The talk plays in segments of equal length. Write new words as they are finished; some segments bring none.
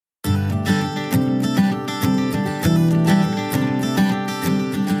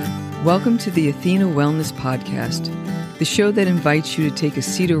Welcome to the Athena Wellness Podcast, the show that invites you to take a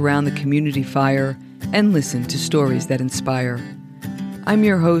seat around the community fire and listen to stories that inspire. I'm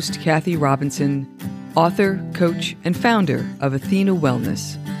your host, Kathy Robinson, author, coach, and founder of Athena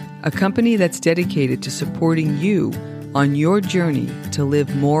Wellness, a company that's dedicated to supporting you on your journey to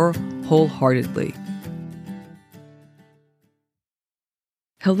live more wholeheartedly.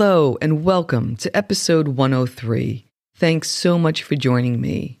 Hello, and welcome to episode 103. Thanks so much for joining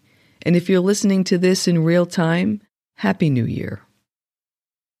me. And if you're listening to this in real time, Happy New Year.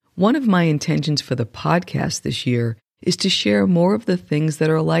 One of my intentions for the podcast this year is to share more of the things that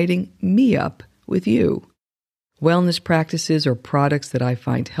are lighting me up with you. Wellness practices or products that I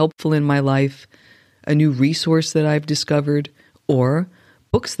find helpful in my life, a new resource that I've discovered, or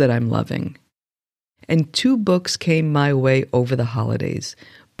books that I'm loving. And 2 books came my way over the holidays,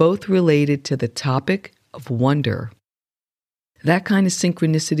 both related to the topic of wonder. That kind of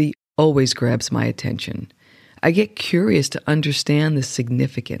synchronicity always grabs my attention. I get curious to understand the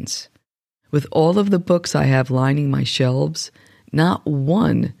significance. With all of the books I have lining my shelves, not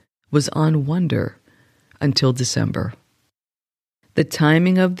one was on wonder until December. The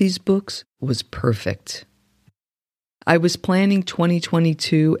timing of these books was perfect. I was planning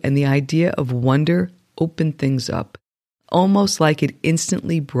 2022, and the idea of wonder opened things up, almost like it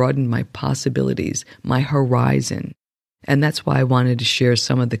instantly broadened my possibilities, my horizon. And that's why I wanted to share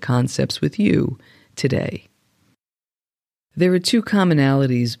some of the concepts with you today. There are 2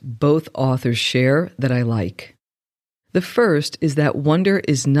 commonalities both authors share that I like. The first is that wonder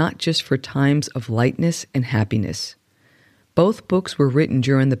is not just for times of lightness and happiness. Both books were written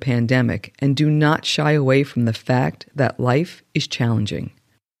during the pandemic and do not shy away from the fact that life is challenging.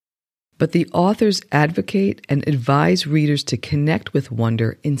 But the authors advocate and advise readers to connect with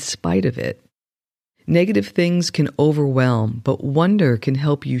wonder in spite of it. Negative things can overwhelm, but wonder can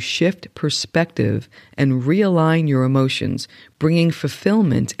help you shift perspective and realign your emotions, bringing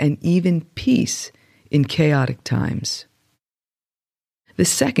fulfillment and even peace in chaotic times. The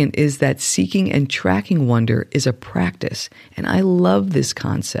second is that seeking and tracking wonder is a practice, and I love this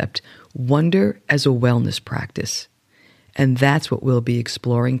concept, wonder as a wellness practice. And that's what we'll be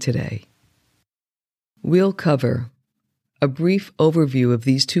exploring today. We'll cover a brief overview of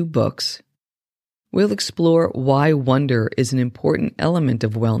these 2 books. We'll explore why wonder is an important element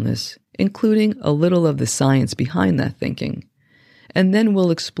of wellness, including a little of the science behind that thinking. And then we'll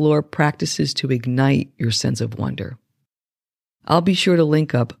explore practices to ignite your sense of wonder. I'll be sure to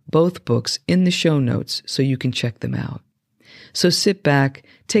link up both books in the show notes so you can check them out. So sit back,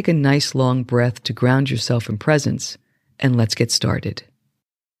 take a nice long breath to ground yourself in presence, and let's get started.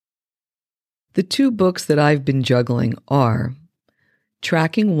 The 2 books that I've been juggling are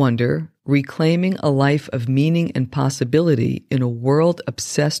Tracking Wonder, Reclaiming a Life of Meaning and Possibility in a World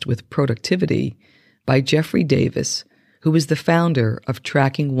Obsessed with Productivity by Jeffrey Davis, who is the founder of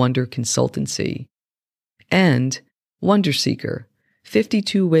Tracking Wonder Consultancy, and Wonder Seeker,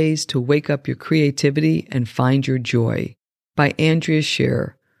 52 Ways to Wake Up Your Creativity and Find Your Joy by Andrea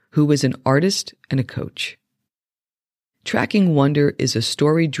Scherer, who is an artist and a coach. Tracking Wonder is a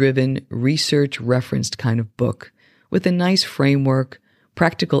story-driven, research-referenced kind of book with a nice framework,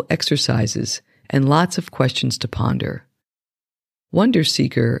 practical exercises, and lots of questions to ponder. Wonder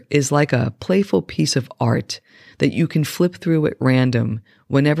Seeker is like a playful piece of art that you can flip through at random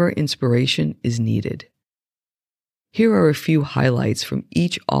whenever inspiration is needed. Here are a few highlights from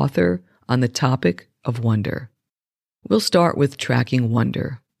each author on the topic of wonder. We'll start with Tracking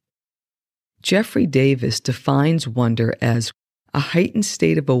Wonder. Jeffrey Davis defines wonder as a heightened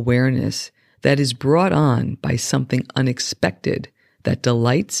state of awareness that is brought on by something unexpected that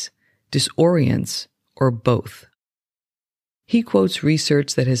delights, disorients, or both. He quotes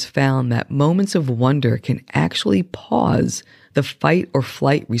research that has found that moments of wonder can actually pause the fight or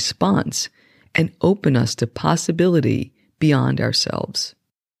flight response and open us to possibility beyond ourselves.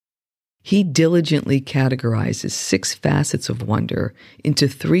 He diligently categorizes 6 facets of wonder into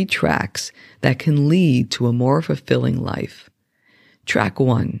 3 tracks that can lead to a more fulfilling life. Track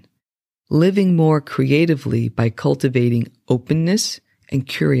 1. Living more creatively by cultivating openness and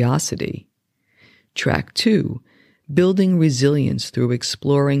curiosity. Track 2. Building resilience through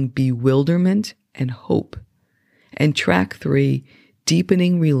exploring bewilderment and hope. And track 3.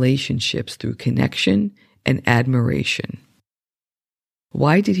 Deepening relationships through connection and admiration.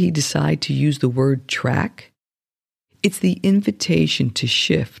 Why did he decide to use the word track? It's the invitation to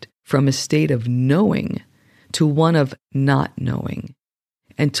shift from a state of knowing to one of not knowing,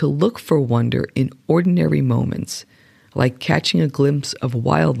 and to look for wonder in ordinary moments, like catching a glimpse of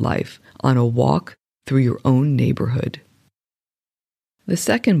wildlife on a walk through your own neighborhood. The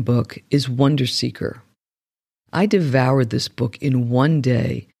second book is Wonder Seeker. I devoured this book in one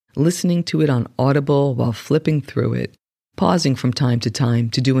day, listening to it on Audible while flipping through it, pausing from time to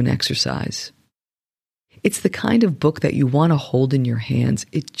time to do an exercise. It's the kind of book that you want to hold in your hands.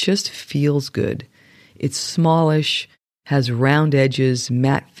 It just feels good. It's smallish, has round edges,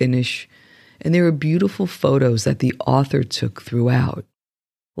 matte finish, and there are beautiful photos that the author took throughout.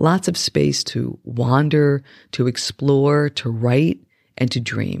 Lots of space to wander, to explore, to write, and to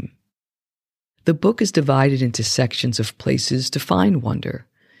dream. The book is divided into sections of places to find wonder: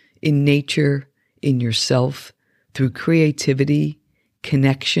 in nature, in yourself, through creativity,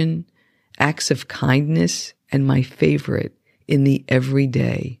 connection, acts of kindness, and my favorite, in the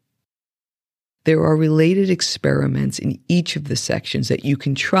everyday. There are related experiments in each of the sections that you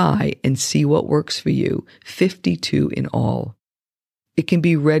can try and see what works for you, 52 in all. It can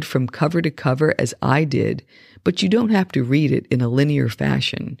be read from cover to cover as I did, but you don't have to read it in a linear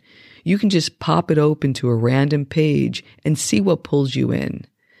fashion. You can just pop it open to a random page and see what pulls you in.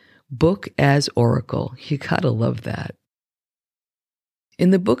 Book as Oracle. You gotta love that.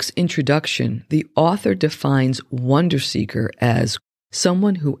 In the book's introduction, the author defines Wonder Seeker as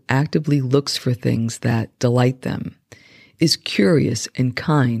someone who actively looks for things that delight them, is curious and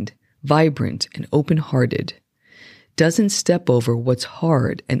kind, vibrant and open-hearted, doesn't step over what's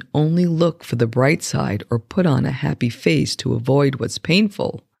hard and only look for the bright side or put on a happy face to avoid what's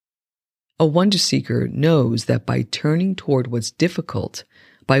painful. A wonder seeker knows that by turning toward what's difficult,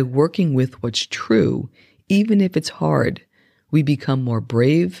 by working with what's true, even if it's hard, we become more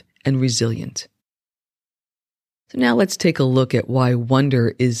brave and resilient. So now let's take a look at why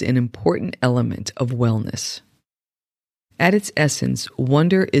wonder is an important element of wellness. At its essence,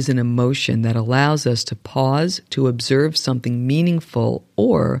 wonder is an emotion that allows us to pause to observe something meaningful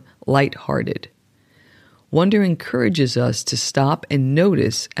or lighthearted. Wonder encourages us to stop and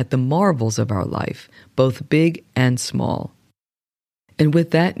notice at the marvels of our life, both big and small. And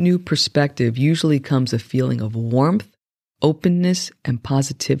with that new perspective usually comes a feeling of warmth, openness, and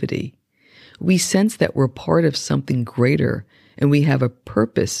positivity. We sense that we're part of something greater and we have a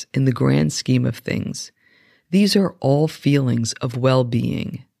purpose in the grand scheme of things. These are all feelings of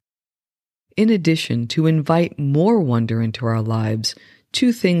well-being. In addition, to invite more wonder into our lives,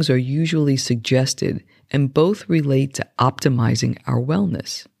 two things are usually suggested and both relate to optimizing our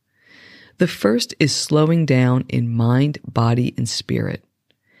wellness. The first is slowing down in mind, body, and spirit.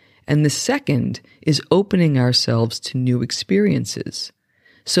 And the second is opening ourselves to new experiences.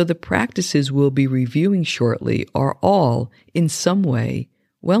 So the practices we'll be reviewing shortly are all, in some way,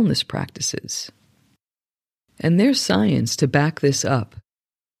 wellness practices. And there's science to back this up.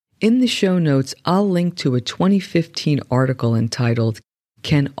 In the show notes, I'll link to a 2015 article entitled,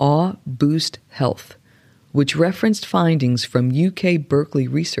 "Can Awe Boost Health?", which referenced findings from UK Berkeley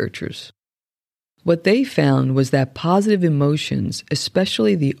researchers. What they found was that positive emotions,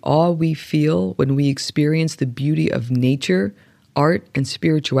 especially the awe we feel when we experience the beauty of nature, art, and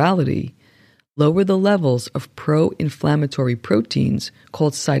spirituality, lower the levels of pro-inflammatory proteins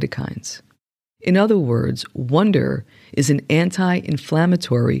called cytokines. In other words, wonder is an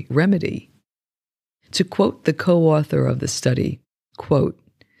anti-inflammatory remedy. To quote the co-author of the study, quote,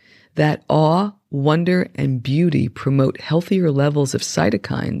 "That awe, wonder, and beauty promote healthier levels of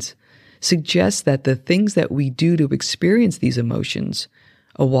cytokines suggests that the things that we do to experience these emotions,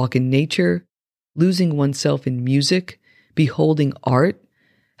 a walk in nature, losing oneself in music, beholding art,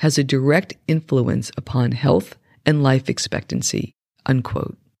 has a direct influence upon health and life expectancy,"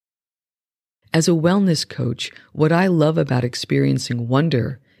 unquote. As a wellness coach, what I love about experiencing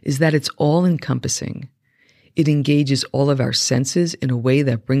wonder is that it's all-encompassing. It engages all of our senses in a way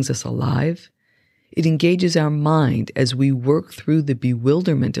that brings us alive. It engages our mind as we work through the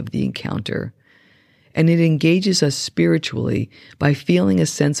bewilderment of the encounter. And it engages us spiritually by feeling a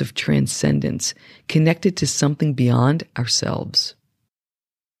sense of transcendence, connected to something beyond ourselves.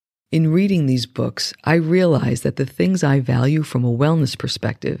 In reading these books, I realized that the things I value from a wellness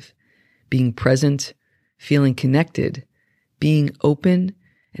perspective, being present, feeling connected, being open,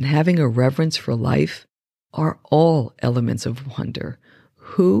 and having a reverence for life, are all elements of wonder.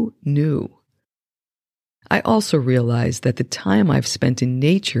 Who knew? I also realized that the time I've spent in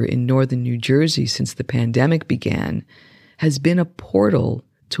nature in northern New Jersey since the pandemic began has been a portal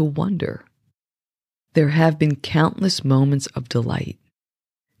to wonder. There have been countless moments of delight,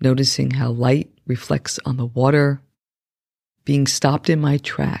 noticing how light reflects on the water, being stopped in my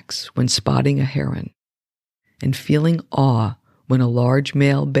tracks when spotting a heron, and feeling awe when a large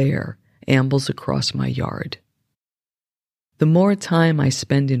male bear ambles across my yard. The more time I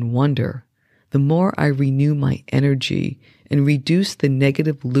spend in wonder, the more I renew my energy and reduce the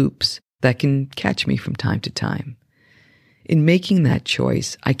negative loops that can catch me from time to time. In making that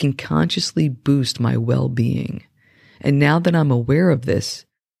choice, I can consciously boost my well-being. And now that I'm aware of this,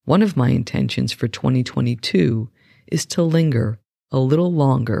 one of my intentions for 2022 is to linger a little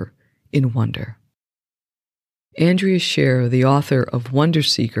longer in wonder. Andrea Scher, the author of Wonder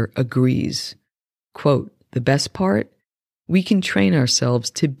Seeker, agrees, quote, "The best part? We can train ourselves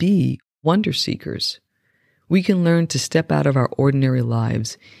to be wonder seekers. We can learn to step out of our ordinary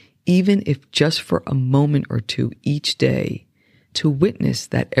lives, even if just for a moment or two each day, to witness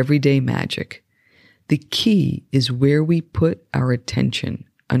that everyday magic. The key is where we put our attention,"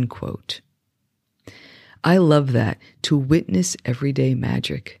 unquote. I love that, to witness everyday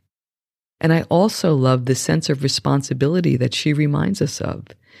magic. And I also love the sense of responsibility that she reminds us of,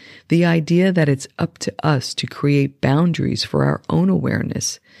 the idea that it's up to us to create boundaries for our own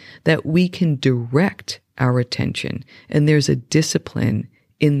awareness, that we can direct our attention, and there's a discipline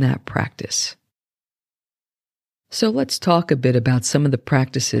in that practice. So let's talk a bit about some of the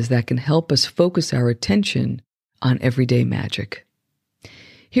practices that can help us focus our attention on everyday magic.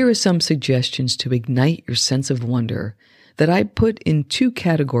 Here are some suggestions to ignite your sense of wonder that I put in two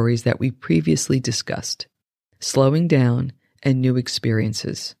categories that we previously discussed: slowing down and new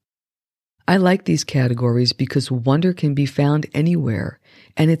experiences. I like these categories because wonder can be found anywhere,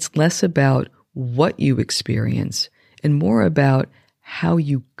 and it's less about what you experience and more about how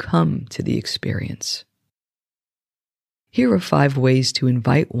you come to the experience. Here are 5 ways to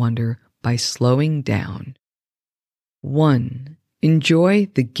invite wonder by slowing down. 1. Enjoy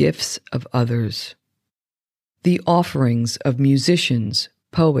the gifts of others. The offerings of musicians,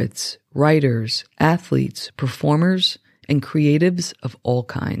 poets, writers, athletes, performers, and creatives of all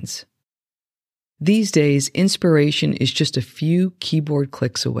kinds. These days, inspiration is just a few keyboard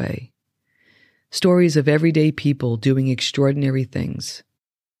clicks away. Stories of everyday people doing extraordinary things,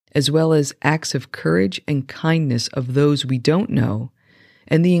 as well as acts of courage and kindness of those we don't know,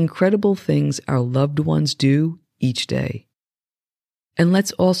 and the incredible things our loved ones do each day. And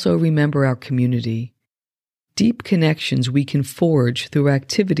let's also remember our community. Deep connections we can forge through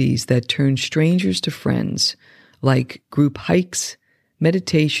activities that turn strangers to friends, like group hikes,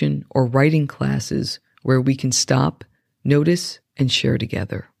 meditation, or writing classes where we can stop, notice, and share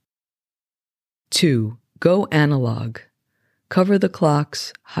together. 2. Go analog. Cover the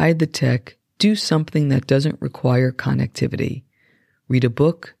clocks, hide the tech, do something that doesn't require connectivity. Read a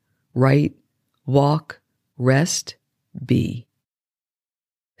book, write, walk, rest, be.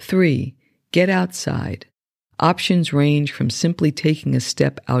 3. Get outside. Options range from simply taking a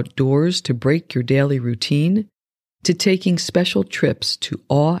step outdoors to break your daily routine, to taking special trips to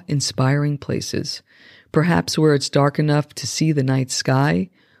awe-inspiring places, perhaps where it's dark enough to see the night sky,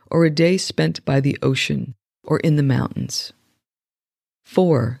 or a day spent by the ocean or in the mountains.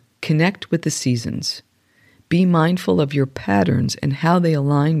 4. Connect with the seasons. Be mindful of your patterns and how they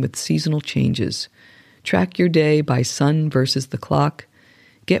align with seasonal changes. Track your day by sun versus the clock.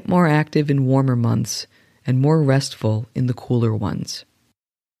 Get more active in warmer months and more restful in the cooler ones.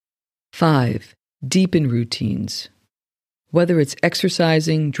 5. Deepen routines. Whether it's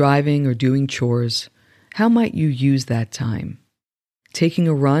exercising, driving, or doing chores, how might you use that time? Taking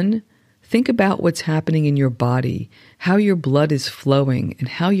a run? Think about what's happening in your body, how your blood is flowing, and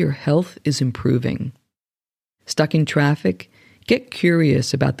how your health is improving. Stuck in traffic? Get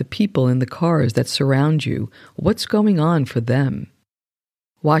curious about the people in the cars that surround you. What's going on for them?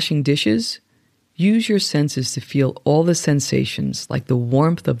 Washing dishes? Use your senses to feel all the sensations, like the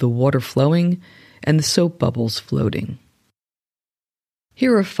warmth of the water flowing and the soap bubbles floating.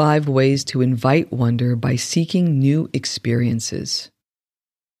 Here are 5 ways to invite wonder by seeking new experiences.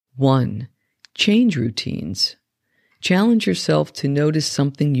 1. Change routines. Challenge yourself to notice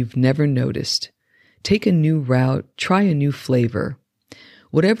something you've never noticed. Take a new route, try a new flavor.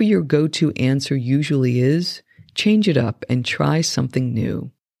 Whatever your go-to answer usually is, change it up and try something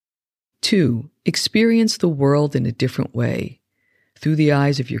new. 2. Experience the world in a different way, through the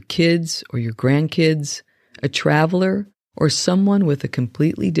eyes of your kids or your grandkids, a traveler, or someone with a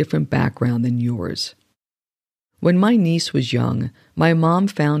completely different background than yours. When my niece was young, my mom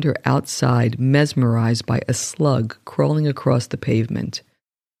found her outside mesmerized by a slug crawling across the pavement.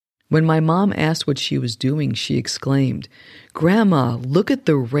 When my mom asked what she was doing, she exclaimed, "Grandma, look at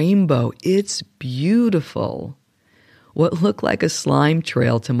the rainbow. It's beautiful." What looked like a slime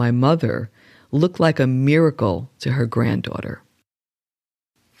trail to my mother looked like a miracle to her granddaughter.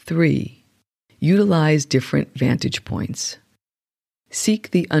 3. Utilize different vantage points.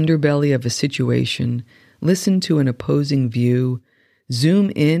 Seek the underbelly of a situation, listen to an opposing view,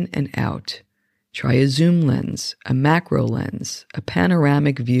 zoom in and out. Try a zoom lens, a macro lens, a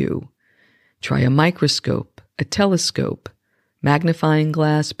panoramic view. Try a microscope, a telescope, magnifying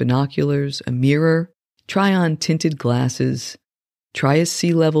glass, binoculars, a mirror. Try on tinted glasses. Try a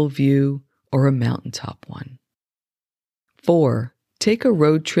sea level view or a mountaintop one. 4. Take a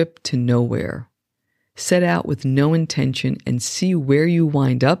road trip to nowhere. Set out with no intention and see where you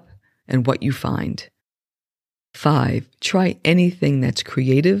wind up and what you find. 5. Try anything that's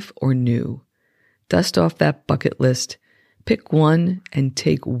creative or new. Dust off that bucket list, pick one, and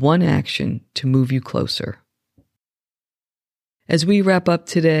take one action to move you closer. As we wrap up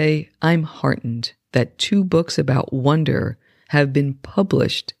today, I'm heartened that 2 books about wonder have been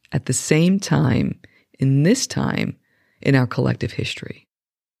published at the same time in our collective history.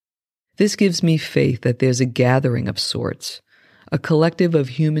 This gives me faith that there's a gathering of sorts, a collective of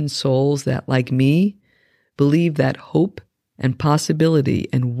human souls that, like me, believe that hope and possibility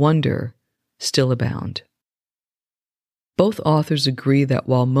and wonder still abound. Both authors agree that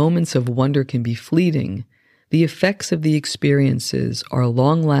while moments of wonder can be fleeting, the effects of the experiences are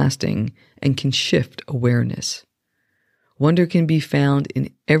long-lasting and can shift awareness. Wonder can be found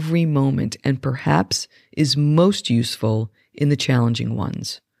in every moment and perhaps is most useful in the challenging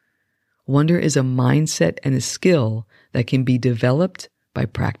ones. Wonder is a mindset and a skill that can be developed by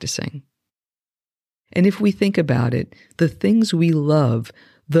practicing. And if we think about it, the things we love,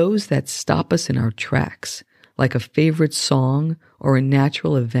 those that stop us in our tracks, like a favorite song or a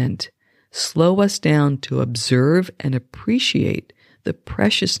natural event, slow us down to observe and appreciate the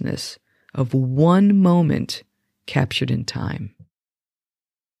preciousness of one moment captured in time.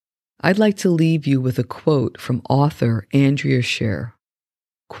 I'd like to leave you with a quote from author Andrea Scher.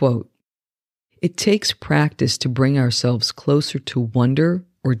 Quote, "It takes practice to bring ourselves closer to wonder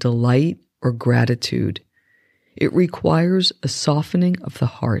or delight or gratitude. It requires a softening of the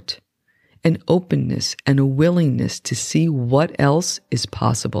heart, an openness and a willingness to see what else is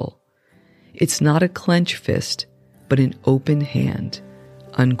possible. It's not a clenched fist, but an open hand."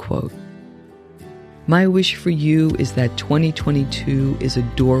 Unquote. My wish for you is that 2022 is a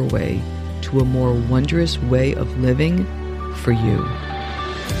doorway to a more wondrous way of living for you.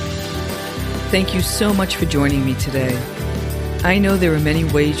 Thank you so much for joining me today. I know there are many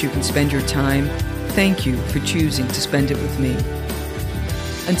ways you can spend your time. Thank you for choosing to spend it with me.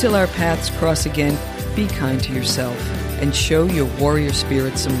 Until our paths cross again, be kind to yourself and show your warrior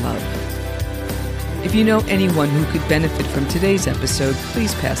spirit some love. If you know anyone who could benefit from today's episode,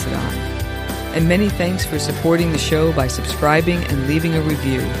 please pass it on. And many thanks for supporting the show by subscribing and leaving a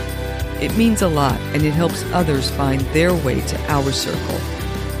review. It means a lot, and it helps others find their way to our circle.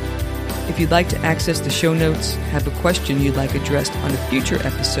 If you'd like to access the show notes, have a question you'd like addressed on a future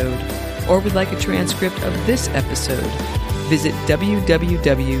episode, or would like a transcript of this episode, visit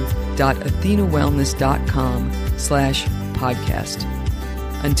www.athenawellness.com/podcast.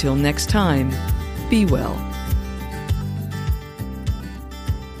 Until next time, be well.